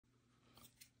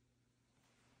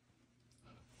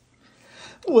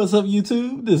What's up,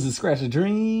 YouTube? This is Scratch a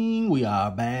Dream. We are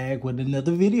back with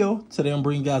another video. Today I'm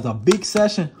bringing you guys a big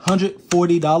session,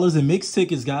 $140 in mixed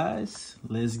tickets, guys.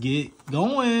 Let's get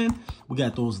going. We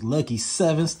got those lucky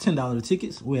sevens, $10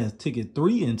 tickets. We have ticket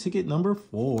 3 and ticket number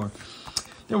 4.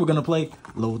 Then we're gonna play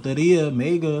Loteria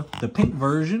Mega, the pink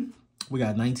version. We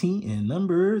got 19 and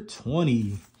number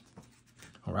 20.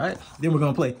 All right. Then we're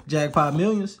gonna play Jackpot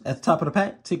Millions at the top of the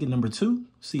pack, ticket number 2.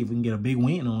 See if we can get a big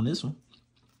win on this one.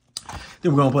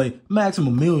 Then we're going to play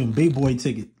Maximum Million Big Boy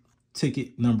ticket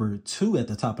number 2 at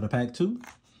the top of the pack, too.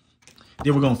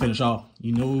 Then we're going to finish off.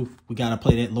 You know, we got to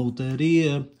play that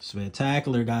Loteria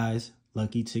Spectacular, guys.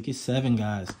 Lucky ticket 7,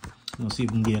 guys. We're going to see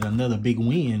if we can get another big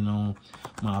win on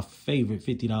my favorite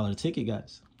 $50 ticket,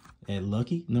 guys, at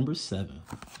lucky number 7.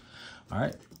 All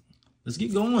right, let's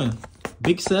get going.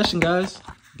 Big session, guys.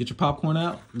 Get your popcorn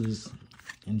out. Let's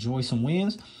enjoy some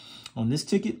wins. On this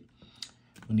ticket,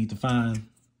 we need to find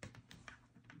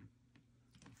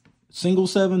single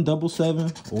 7, double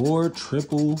 7, or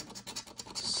triple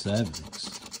 7s.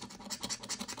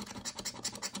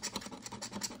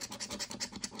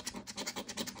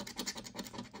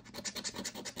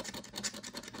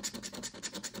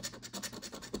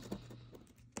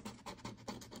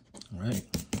 All right,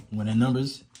 when the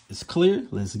numbers is clear,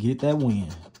 let's get that win.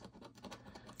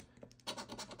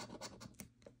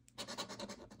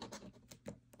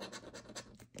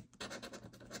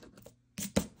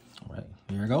 All right,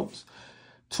 here it goes.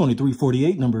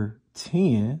 2348, number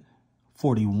 10,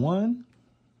 41,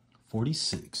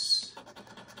 46.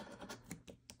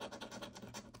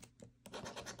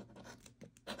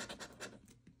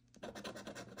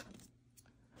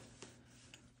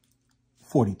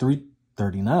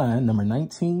 4339, number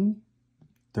 19,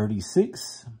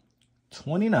 36,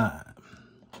 29.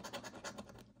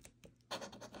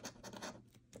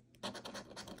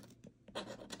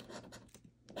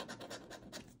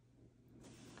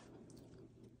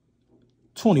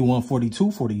 21,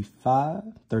 42, 45,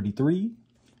 33,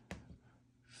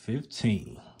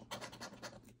 15.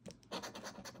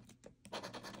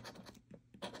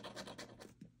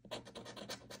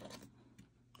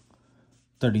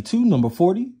 32, number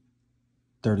 40,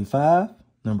 35,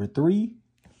 number 3,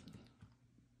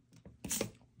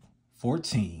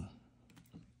 14.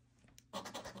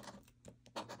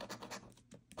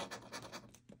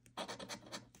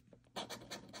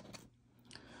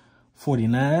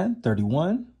 49,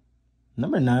 31,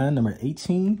 number 9, number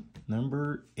 18,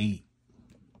 number 8.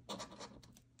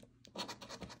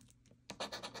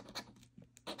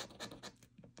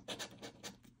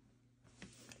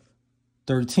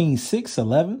 13, 6,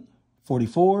 11,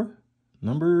 44,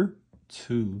 number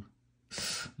 2.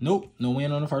 Nope, no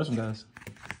win on the first one, guys.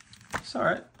 It's all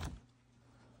right.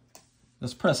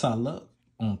 Let's press our luck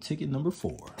on ticket number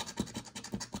 4.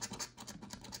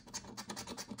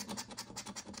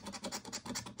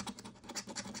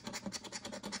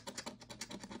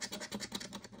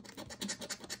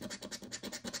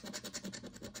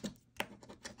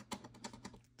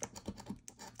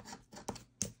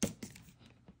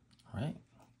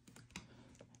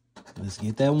 Let's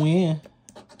get that win.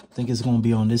 I think it's going to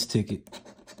be on this ticket.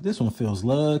 This one feels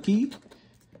lucky.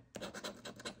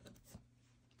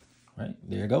 Right,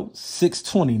 there it goes.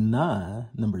 629,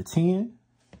 number 10.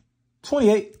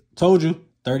 28, told you.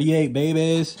 38,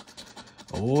 babies.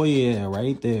 Oh, yeah,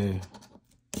 right there.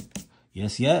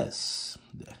 Yes, yes.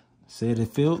 Said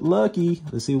it felt lucky.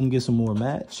 Let's see if we can get some more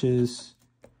matches.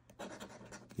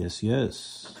 Yes,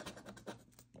 yes.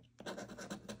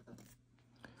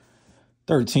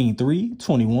 13, 3,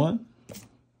 21,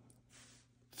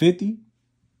 50,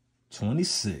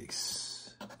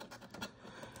 26.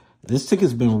 This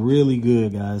ticket's been really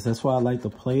good, guys. That's why I like to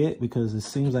play it, because it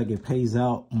seems like it pays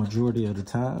out majority of the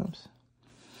times.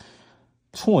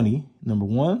 20, number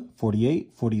 1,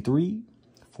 48, 43,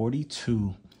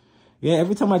 42. Yeah,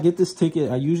 every time I get this ticket,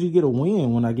 I usually get a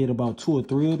win when I get about 2 or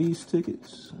 3 of these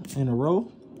tickets in a row.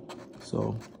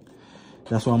 So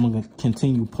that's why I'm going to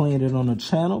continue playing it on the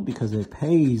channel, because it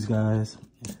pays, guys.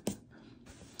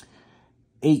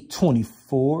 8,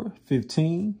 24,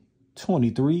 15,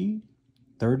 23,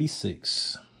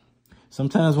 36.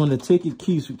 Sometimes when the ticket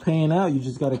keeps paying out, you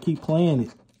just got to keep playing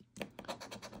it.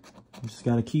 You just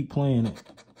got to keep playing it.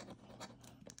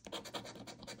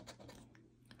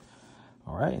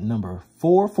 All right, number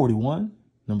 4, 41.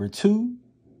 Number 2,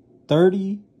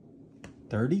 30,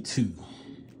 32.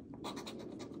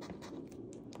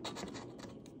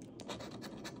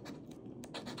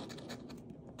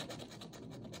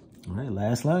 All right,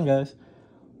 last line, guys.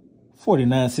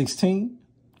 49, 16,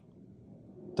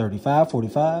 35,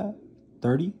 45,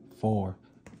 34.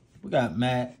 We got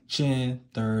matching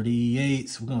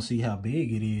 38s. We're going to see how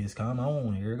big it is. Come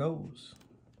on, here it goes.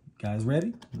 Guys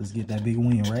ready? Let's get that big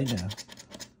win right now.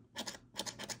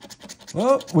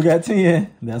 Oh, we got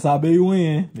 10. That's our big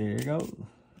win. There you go.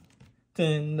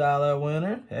 $10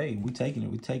 winner. Hey, we taking it.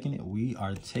 We taking it. We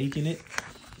are taking it.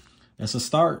 That's a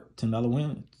start. $10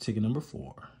 win. Ticket number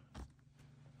 4.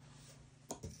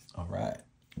 All right.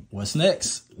 What's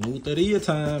next? Loteria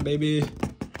time, baby.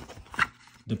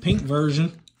 The pink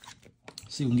version.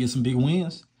 See if we can get some big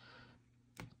wins.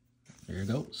 There it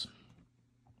goes.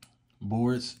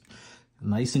 Boards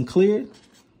nice and clear.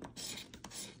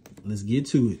 Let's get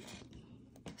to it.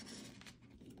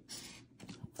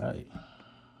 All right.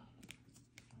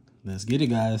 Let's get it,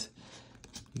 guys.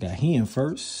 We got hen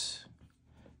first.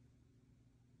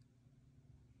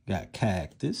 Got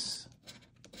cactus.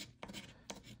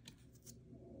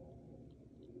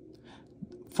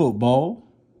 Football.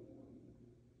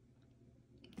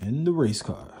 And the race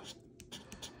car.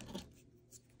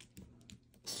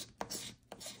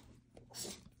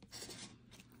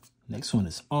 Next one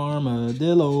is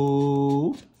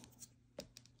armadillo.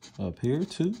 Up here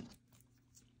too.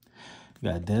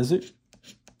 Got desert.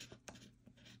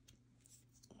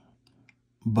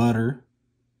 Butterfly.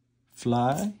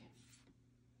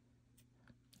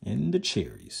 And the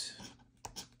cherries.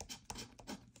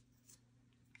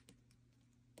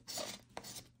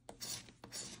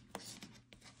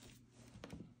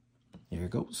 There it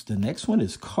goes. The next one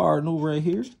is cardinal right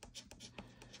here.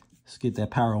 Let's get that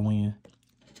power win.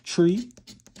 Tree.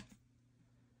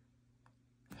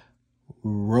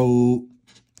 Road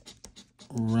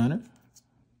runner.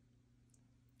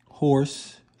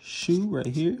 Horse shoe right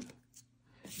here.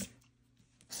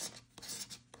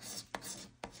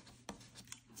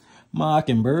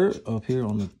 Mockingbird up here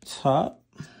on the top.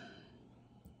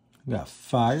 We got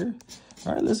fire.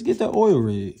 All right, let's get that oil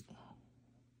rig.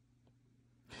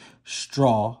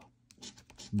 Strawberries.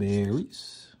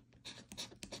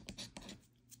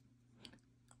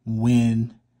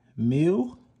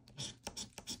 Windmill.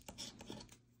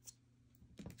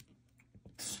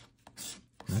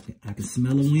 I can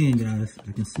smell a wind, guys.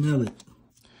 I can smell it.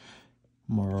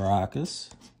 Maracas.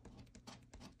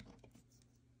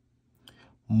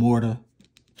 Mortar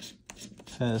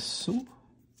pestle.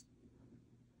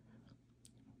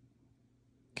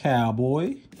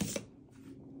 Cowboy.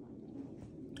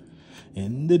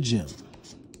 In the gym.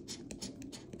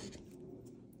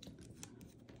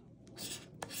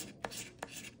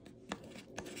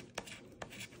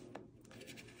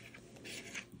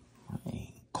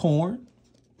 Right. Corn.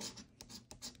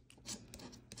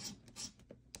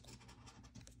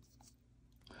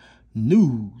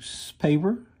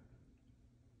 Newspaper.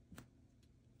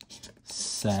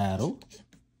 Saddle.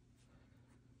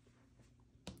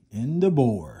 And the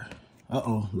board.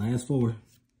 Uh-oh, last 4.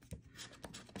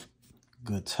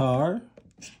 Guitar.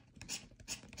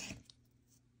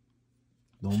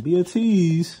 Don't be a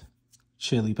tease.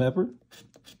 Chili pepper.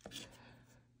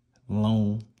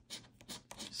 Lone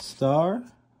Star.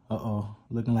 Uh-oh,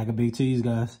 looking like a big tease,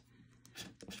 guys.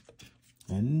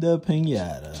 And the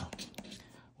pinata.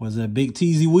 Was that Big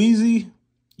Teasy Weezy?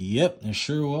 Yep, it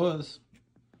sure was.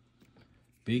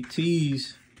 Big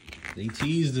tease. They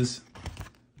teased us.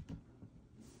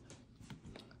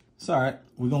 It's all right.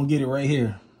 We're going to get it right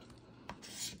here.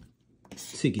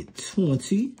 Ticket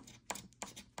 20. You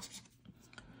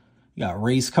got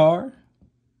race car.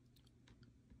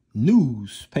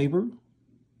 Newspaper.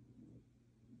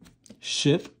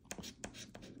 Ship.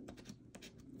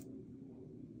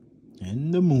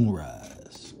 And the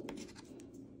moonrise.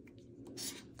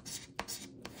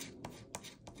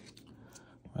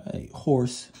 Right,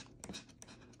 horse.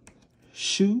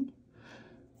 Shoe.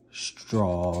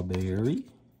 Strawberry.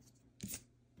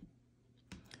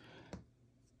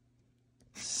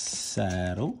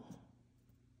 Saddle.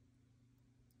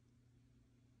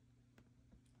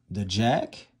 The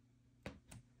jack.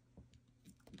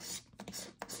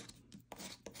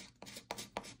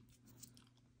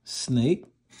 Snake.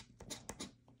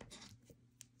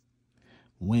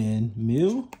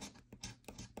 Windmill.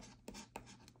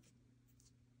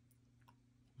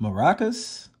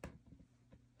 Maracas.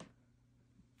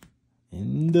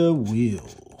 And the wheel.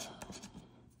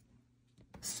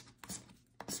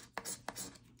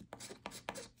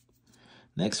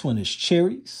 Next one is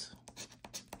cherries.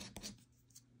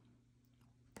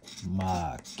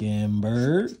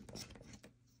 Mockingbird.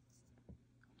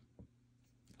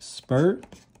 Spurt.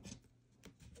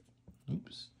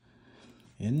 Oops.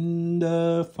 In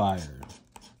the fire.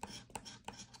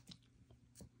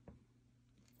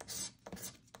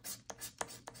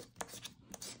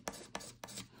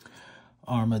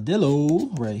 Armadillo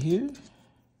right here.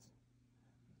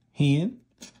 hen,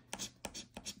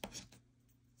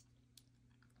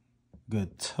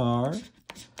 guitar,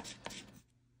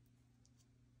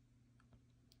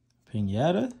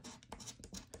 piñata,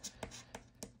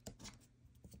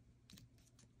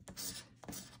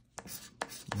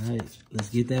 all right, let's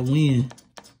get that win.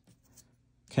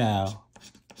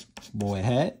 Cowboy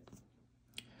hat,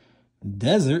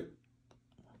 desert,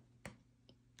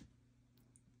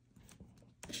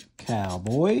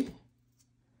 cowboy,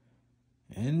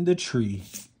 and the tree.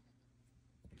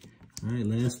 All right,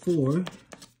 last four.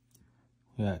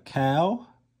 We got cow,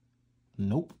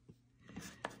 nope.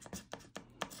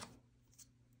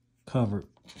 Covered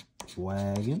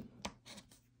wagon,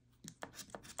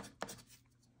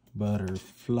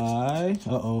 butterfly,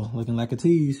 uh-oh, looking like a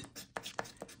tease,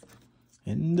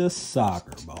 and the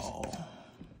soccer ball.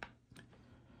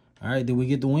 All right, did we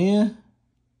get the win?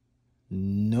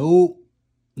 Nope.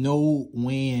 No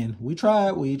win. We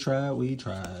tried. All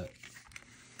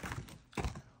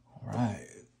right.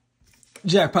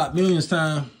 Jackpot Millions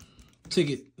time.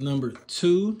 Ticket number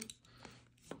 2.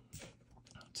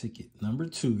 Ticket number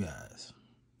 2, guys.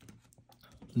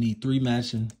 Need 3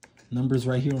 matching numbers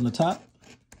right here on the top.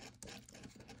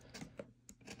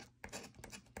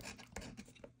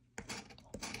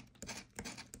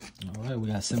 All right, we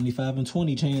got 75 and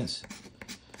 20 chance.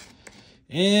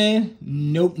 And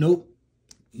nope.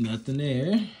 Nothing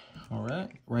there. All right.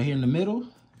 Right here in the middle,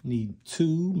 need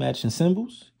 2 matching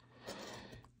symbols.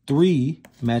 3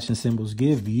 matching symbols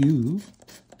give you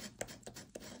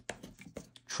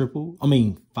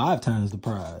 5 times the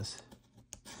prize.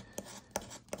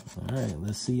 All right,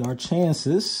 let's see our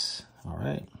chances. All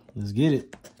right, let's get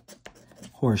it.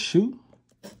 Horseshoe,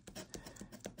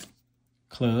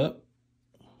 club,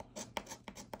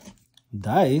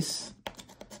 dice,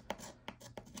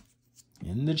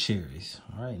 and the cherries.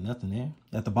 All right, nothing there.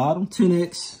 At the bottom,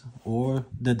 10x or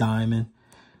the diamond.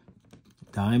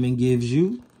 Diamond gives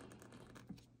you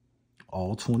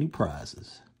all 20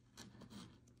 prizes.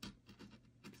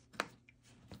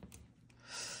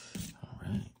 All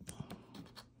right.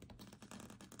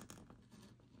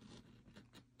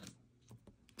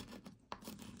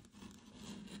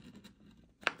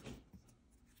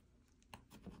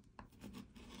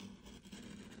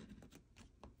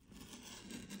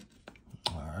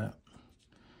 All right.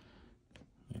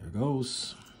 There it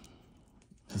goes.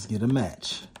 Let's get a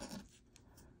match.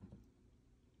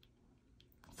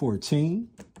 14,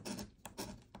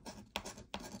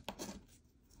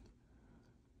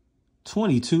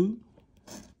 22,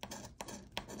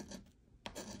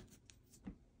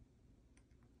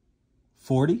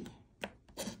 40,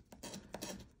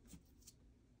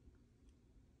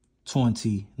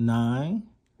 29.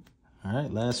 All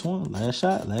right, last one, last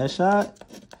shot.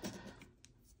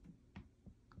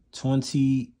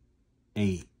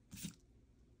 28.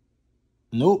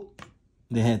 Nope.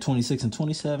 They had 26 and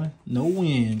 27. No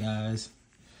win, guys.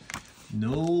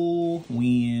 No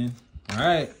win. All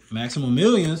right, Maximum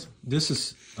Millions. This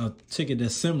is a ticket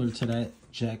that's similar to that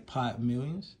Jackpot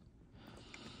Millions.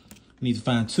 Need to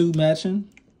find 2 matching.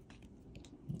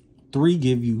 3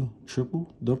 give you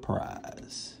triple the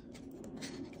prize.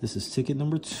 This is ticket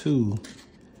number 2.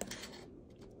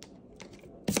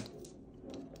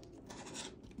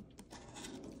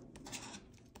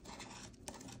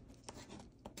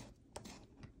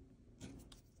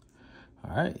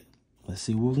 All right, let's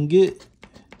see what we can get.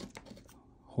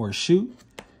 Horseshoe,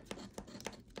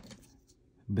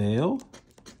 bell,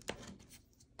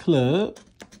 club,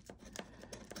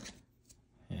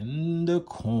 and the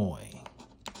coin.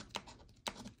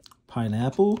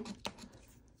 Pineapple,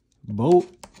 boat,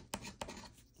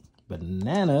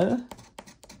 banana,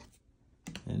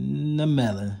 and the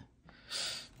melon.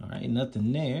 All right,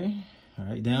 nothing there. All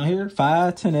right, down here,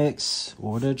 5, 10x,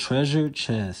 or the treasure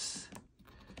chest.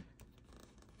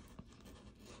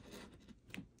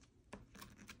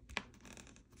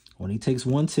 Only takes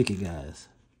 1 ticket, guys.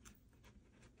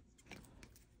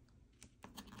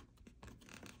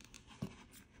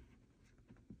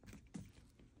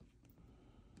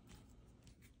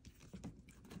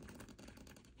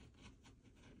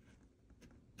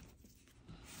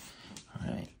 All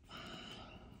right.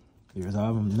 Here's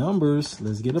our numbers.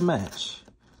 Let's get a match.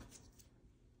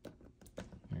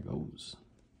 There it goes.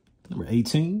 Number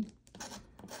 18.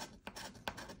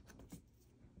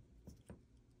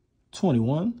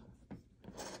 21.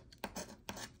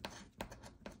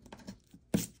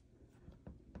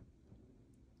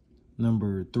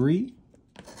 Number 3,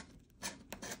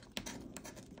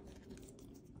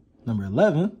 number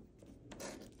 11,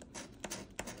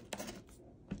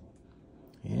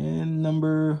 and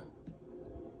number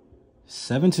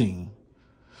 17.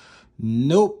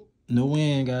 Nope, No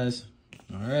win, guys.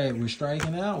 All right, we're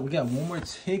striking out. We got one more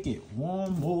ticket.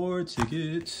 One more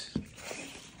ticket.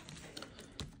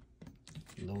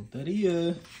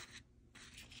 Loteria.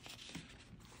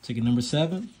 Ticket number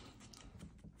 7.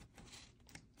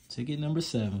 Ticket number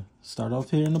 7. Start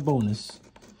off here in the bonus.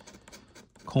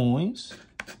 Coins.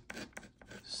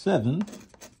 7.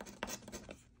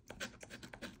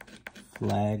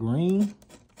 Flag ring.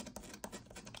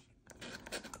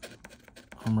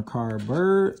 Armor card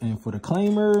bird. And for the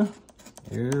claimer,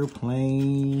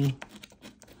 airplane.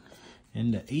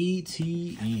 And the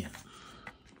ATM.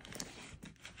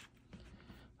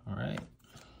 All right.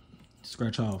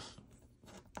 Scratch off.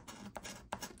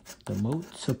 The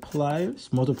multipliers.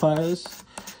 Multipliers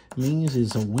means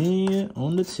it's a win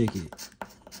on the ticket.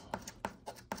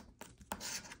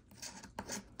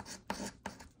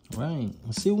 All right.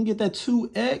 Let's see if we can get that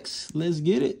 2X. Let's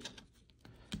get it.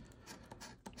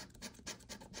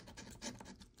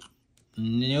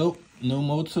 Nope. No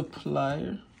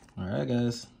multiplier. All right,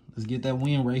 guys. Let's get that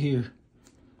win right here.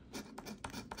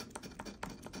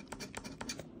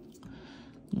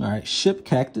 All right. Ship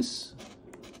cactus.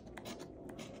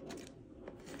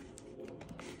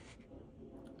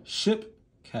 Ship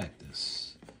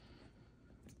cactus.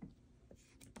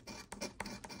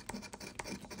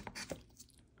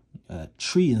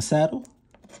 Tree and saddle.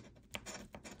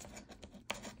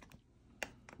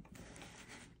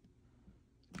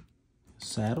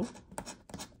 Saddle.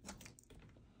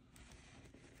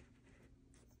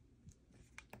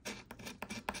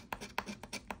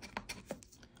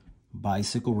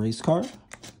 Bicycle race car.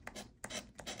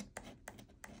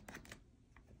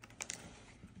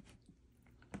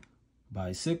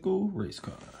 Bicycle race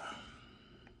car.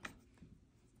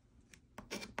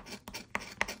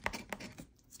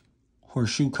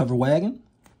 Horseshoe cover wagon.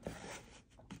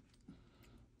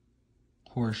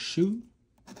 Horseshoe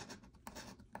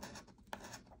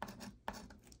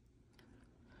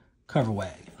cover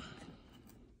wagon.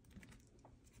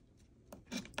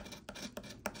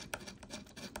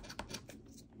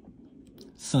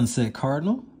 Sunset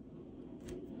Cardinal.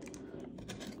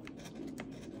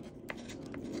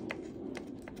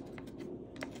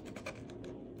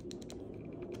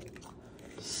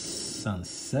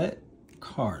 Sunset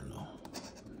Cardinal.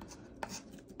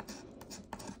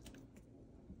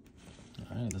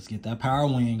 All right, let's get that power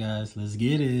win, guys. Let's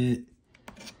get it.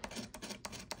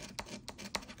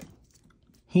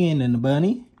 Hen and the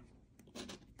bunny.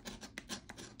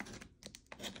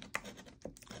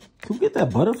 Can we get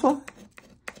that butterfly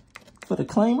for the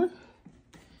claimer?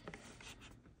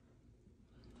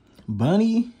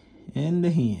 Bunny and the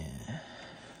hen.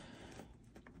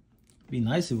 Be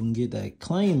nice if we can get that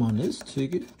claim on this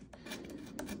ticket.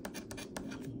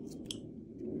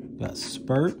 Got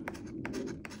spurt.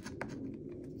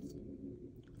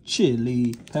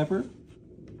 Chili pepper.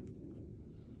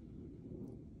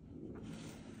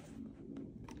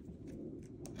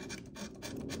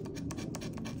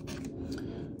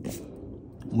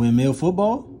 Windmill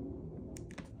football.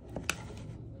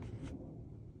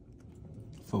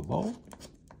 Football.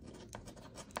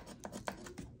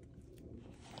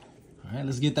 All right,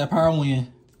 let's get that power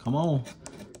win. Come on.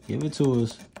 Give it to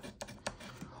us.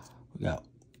 We got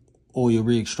oil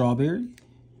rig strawberry.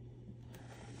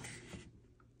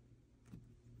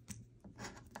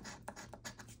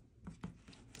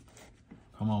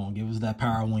 Come on, give us that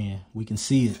power win. We can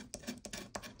see it.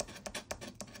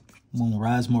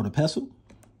 Moonrise mortar pestle.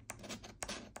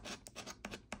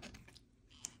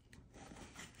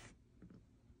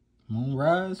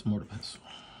 Moonrise mortar pestle.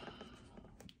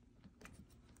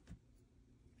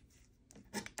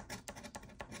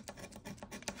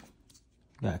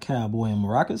 Got cowboy and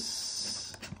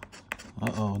maracas.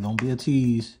 Uh-oh, don't be a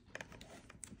tease.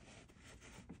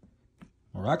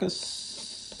 Maracas.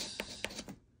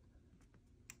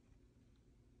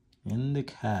 And the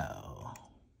cow.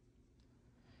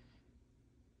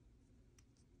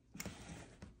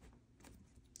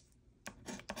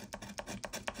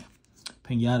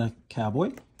 Pinata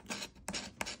cowboy.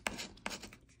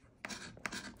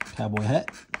 Cowboy hat.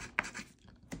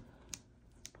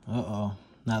 Uh-oh.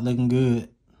 Not looking good.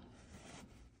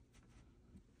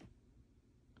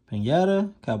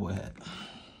 Pinata, cowboy hat.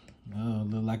 Oh,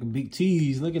 look like a big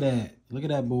tease. Look at that. Look at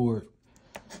that board.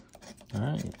 All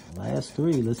right, last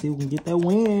 3. Let's see if we can get that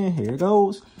win. Here it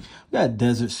goes. We got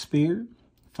Desert Spear,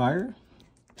 Fire.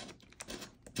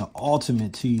 The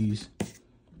ultimate tease.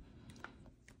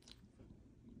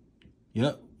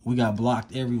 Yep, we got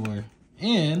blocked everywhere.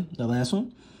 And the last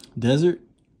one, Desert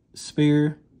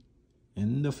Spear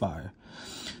in the Fire.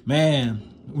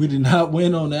 Man, we did not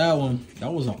win on that one.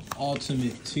 That was an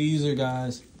ultimate teaser,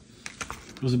 guys.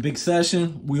 It was a big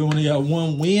session. We only got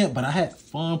one win, but I had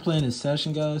fun playing this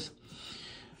session, guys.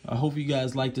 I hope you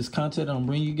guys like this content I'm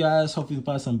bringing you guys. Hopefully you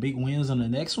find some big wins on the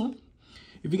next one.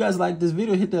 If you guys like this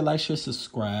video, hit that like, share,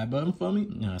 subscribe button for me.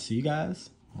 And I'll see you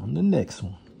guys on the next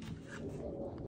one.